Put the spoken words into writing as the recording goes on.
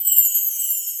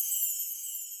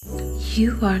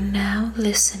You are now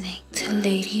listening to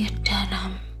Lady in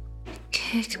Denim.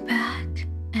 Kick back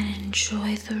and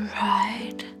enjoy the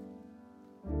ride.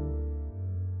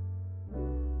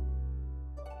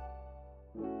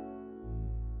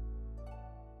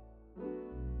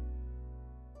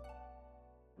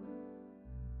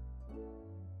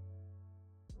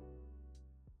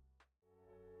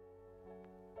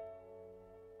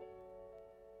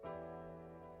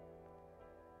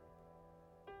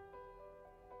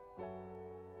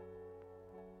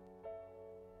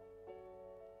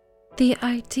 The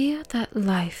idea that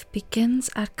life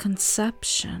begins at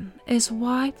conception is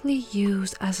widely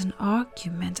used as an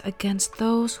argument against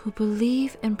those who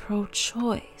believe in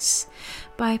pro-choice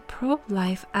by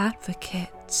pro-life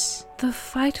advocates. The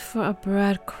fight for a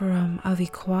breadcrumb of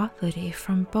equality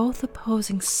from both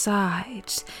opposing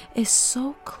sides is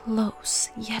so close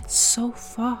yet so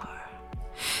far.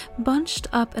 Bunched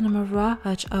up in a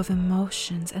mirage of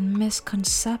emotions and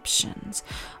misconceptions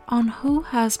on who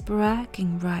has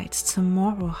bragging rights to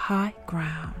moral high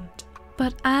ground.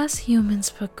 But as humans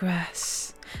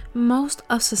progress, most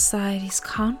of society's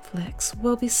conflicts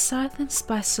will be silenced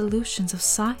by solutions of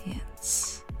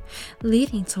science,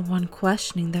 leading to one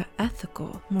questioning their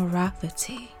ethical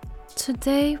morality.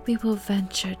 Today we will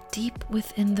venture deep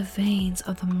within the veins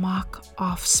of the mock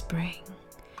offspring,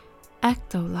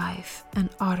 Ecto-Life, and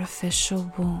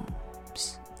artificial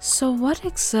wombs. So what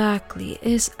exactly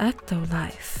is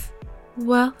Ecto-Life?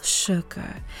 Well,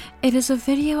 sugar, it is a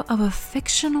video of a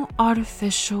fictional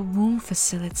artificial womb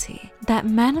facility that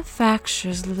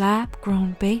manufactures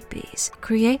lab-grown babies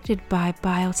created by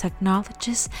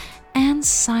biotechnologist and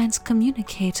science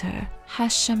communicator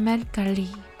Hashamel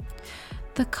Ghali.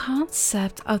 The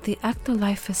concept of the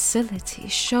Ecto-Life facility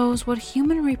shows what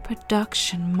human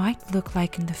reproduction might look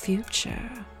like in the future.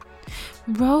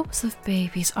 Rows of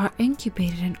babies are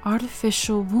incubated in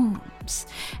artificial wombs,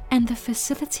 and the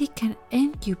facility can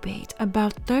incubate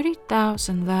about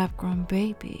 30,000 lab-grown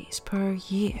babies per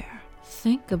year.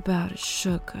 Think about it,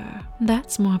 sugar.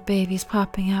 That's more babies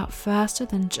popping out faster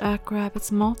than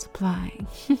jackrabbits multiplying.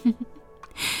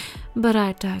 But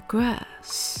I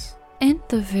digress. In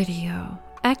the video,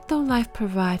 Ecto-Life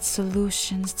provides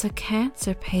solutions to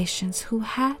cancer patients who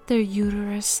had their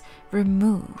uterus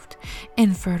removed,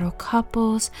 infertile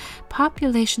couples,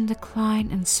 population decline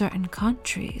in certain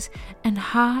countries, and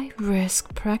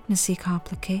high-risk pregnancy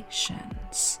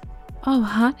complications. Oh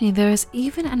honey, there is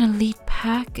even an elite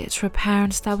package for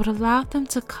parents that would allow them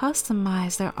to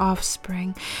customize their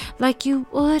offspring like you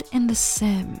would in The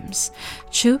Sims,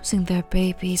 choosing their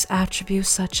baby's attributes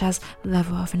such as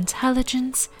level of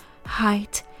intelligence,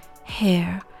 height,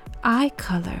 hair, eye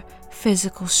color,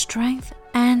 physical strength,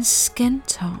 and skin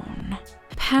tone.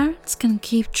 Parents can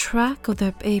keep track of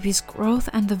their baby's growth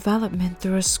and development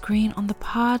through a screen on the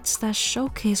pods that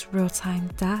showcase real-time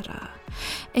data.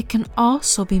 It can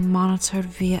also be monitored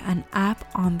via an app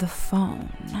on the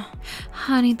phone.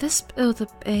 Honey, this Build a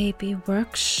Baby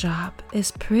workshop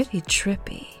is pretty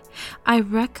trippy. I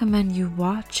recommend you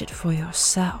watch it for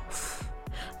yourself.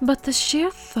 But the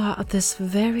sheer thought of this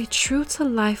very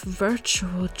true-to-life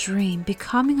virtual dream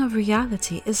becoming a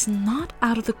reality is not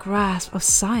out of the grasp of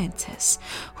scientists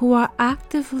who are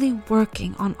actively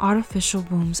working on artificial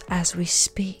wombs as we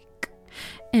speak.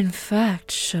 In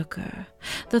fact, sugar,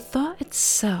 the thought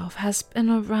itself has been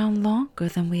around longer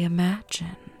than we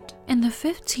imagined. In the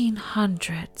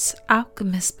 1500s,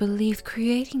 alchemists believed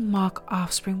creating mock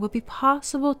offspring would be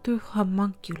possible through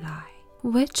homunculi,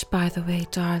 which, by the way,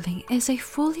 darling, is a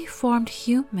fully formed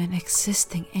human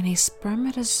existing in a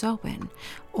spermatozoan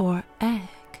or egg.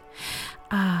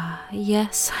 Ah,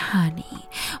 yes, honey.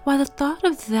 While the thought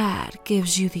of that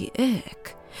gives you the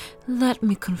ick, let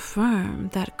me confirm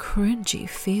that cringy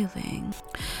feeling.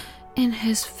 In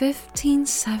his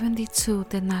 1572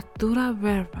 De Natura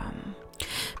Rerum,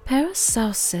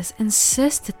 Paracelsus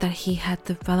insisted that he had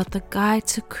developed a guide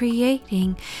to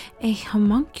creating a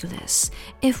homunculus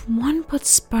if one put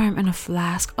sperm in a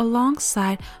flask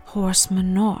alongside horse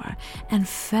manure and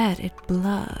fed it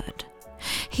blood.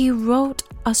 He wrote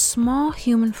a small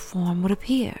human form would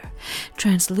appear,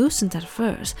 translucent at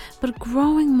first, but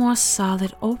growing more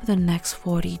solid over the next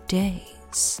 40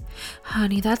 days.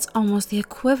 Honey, that's almost the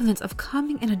equivalent of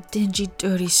coming in a dingy,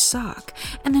 dirty sock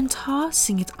and then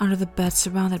tossing it under the bed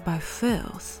surrounded by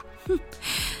filth.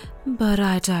 But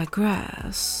I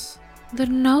digress. The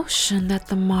notion that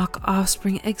the mock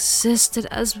offspring existed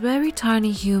as very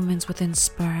tiny humans within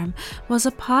sperm was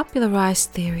a popularized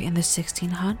theory in the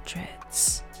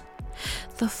 1600s.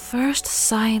 The first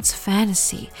science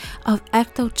fantasy of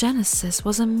ectogenesis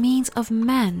was a means of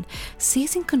men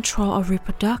seizing control of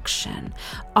reproduction,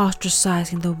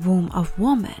 ostracizing the womb of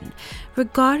woman,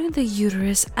 regarding the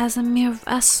uterus as a mere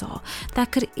vessel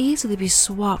that could easily be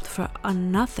swapped for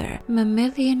another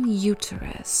mammalian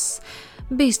uterus.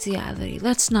 Bestiality,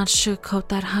 let's not sugarcoat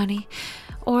that, honey.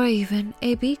 Or even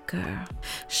a beaker.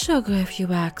 Sugar, if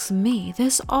you ask me,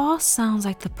 this all sounds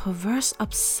like the perverse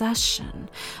obsession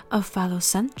of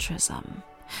phallocentrism.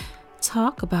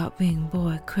 Talk about being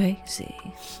boy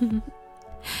crazy.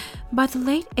 By the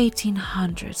late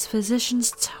 1800s,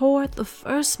 physicians toured the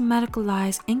first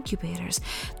medicalized incubators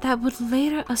that would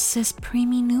later assist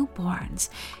preemie newborns.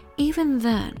 Even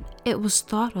then, it was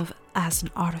thought of as an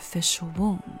artificial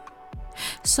womb.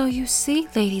 So you see,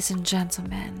 ladies and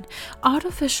gentlemen,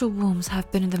 artificial wombs have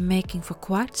been in the making for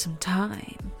quite some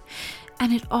time.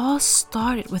 And it all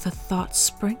started with a thought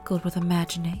sprinkled with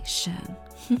imagination.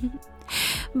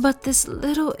 But this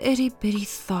little itty-bitty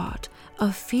thought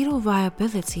of fetal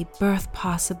viability birth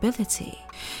possibility.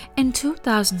 In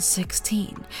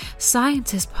 2016,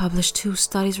 scientists published 2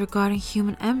 studies regarding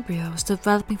human embryos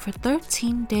developing for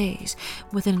 13 days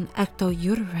within an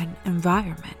ectouterine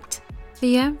environment.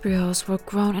 The embryos were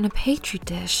grown in a petri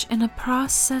dish in a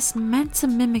process meant to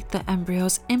mimic the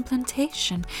embryo's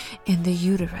implantation in the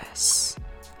uterus.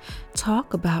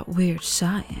 Talk about weird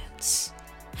science.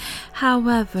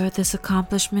 However, this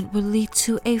accomplishment would lead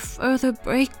to a further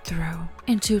breakthrough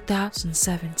in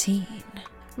 2017.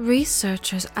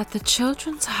 Researchers at the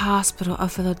Children's Hospital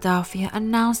of Philadelphia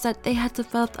announced that they had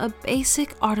developed a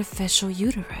basic artificial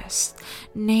uterus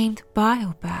named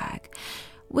BioBag,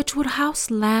 which would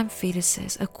house lamb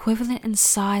fetuses equivalent in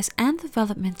size and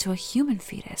development to a human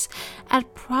fetus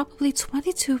at probably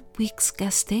 22 weeks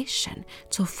gestation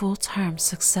to full term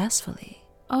successfully.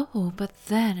 Oh, but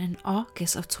then in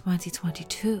August of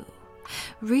 2022,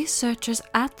 researchers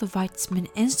at the Weizmann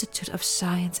Institute of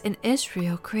Science in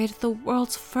Israel created the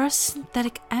world's first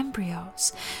synthetic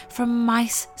embryos from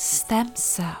mice stem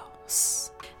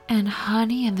cells. And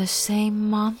honey, in the same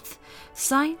month,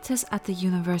 scientists at the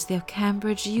University of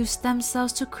Cambridge used stem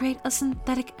cells to create a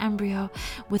synthetic embryo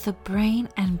with a brain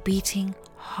and beating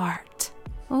heart.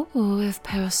 Oh, if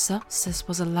Paracelsus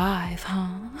was alive,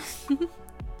 huh?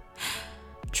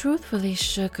 Truthfully,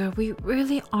 Sugar, we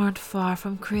really aren't far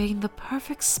from creating the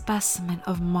perfect specimen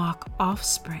of mock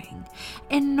offspring.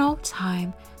 In no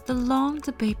time, the long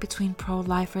debate between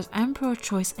pro-lifers and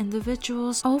pro-choice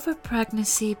individuals over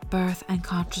pregnancy, birth, and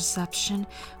contraception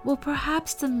will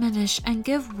perhaps diminish and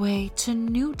give way to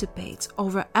new debates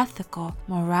over ethical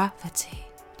morality.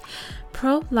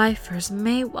 Pro-lifers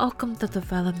may welcome the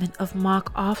development of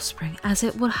mock offspring as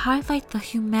it would highlight the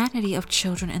humanity of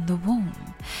children in the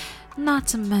womb, not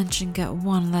to mention get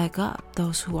one leg up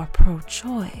those who are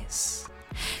pro-choice.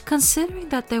 Considering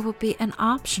that there will be an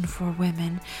option for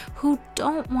women who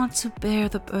don't want to bear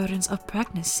the burdens of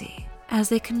pregnancy, as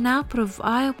they can now put a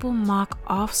viable mock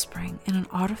offspring in an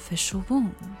artificial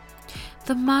womb.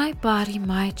 The my body,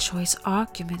 my choice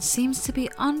argument seems to be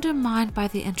undermined by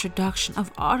the introduction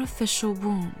of artificial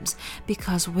wombs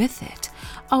because with it,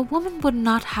 a woman would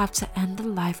not have to end the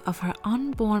life of her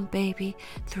unborn baby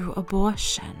through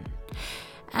abortion.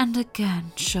 And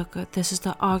again, Sugar, this is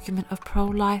the argument of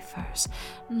pro-lifers,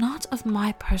 not of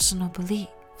my personal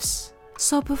beliefs.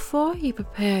 So before you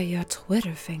prepare your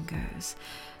Twitter fingers,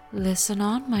 listen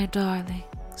on, my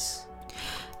darlings.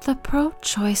 The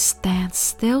pro-choice stance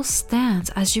still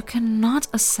stands, as you cannot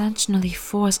essentially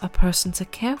force a person to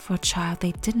care for a child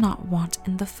they did not want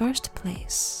in the first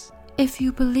place. If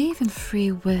you believe in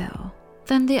free will,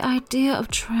 then the idea of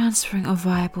transferring a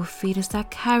viable fetus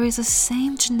that carries the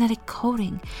same genetic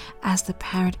coding as the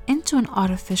parent into an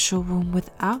artificial womb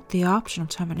without the option of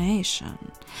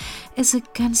termination is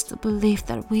against the belief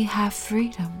that we have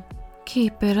freedom.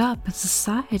 Keep it up and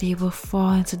society will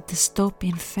fall into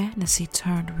dystopian fantasy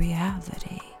turned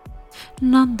reality.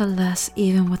 Nonetheless,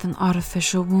 even with an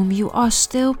artificial womb, you are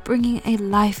still bringing a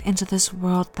life into this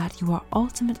world that you are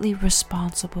ultimately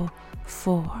responsible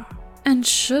for. And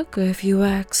Sugar, if you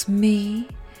ask me,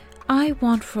 I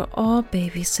want for all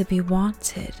babies to be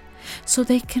wanted, so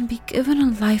they can be given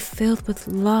a life filled with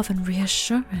love and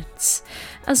reassurance,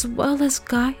 as well as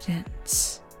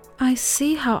guidance. I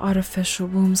see how artificial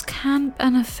wombs can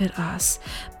benefit us,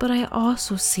 but I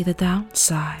also see the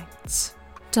downsides.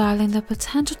 Darling, the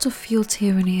potential to fuel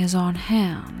tyranny is on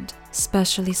hand,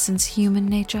 especially since human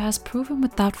nature has proven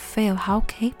without fail how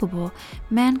capable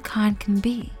mankind can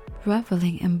be,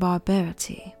 reveling in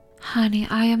barbarity. Honey,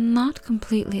 I am not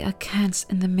completely against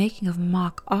in the making of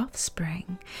mock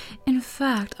Offspring. In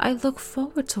fact, I look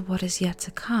forward to what is yet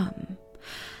to come.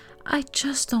 I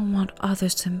just don't want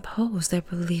others to impose their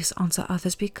beliefs onto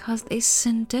others because they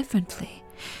sin differently.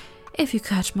 If you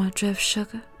catch my drift,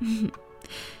 sugar.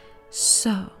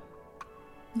 So,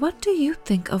 what do you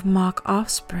think of mock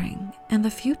Offspring and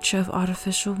the future of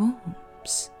artificial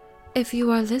wombs? If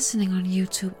you are listening on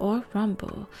YouTube or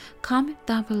Rumble, comment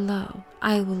down below.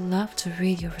 I will love to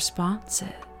read your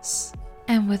responses.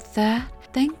 And with that,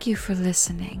 thank you for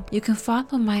listening. You can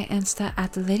follow my Insta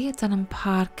at the Lady of Denim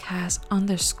Podcast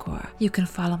 _. You can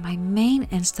follow my main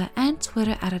Insta and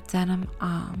Twitter at Adenim.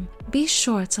 Be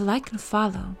sure to like and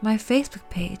follow my Facebook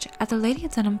page at the Lady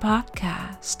of Denim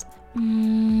Podcast.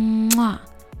 Mwah.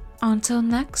 Until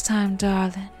next time,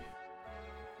 darling.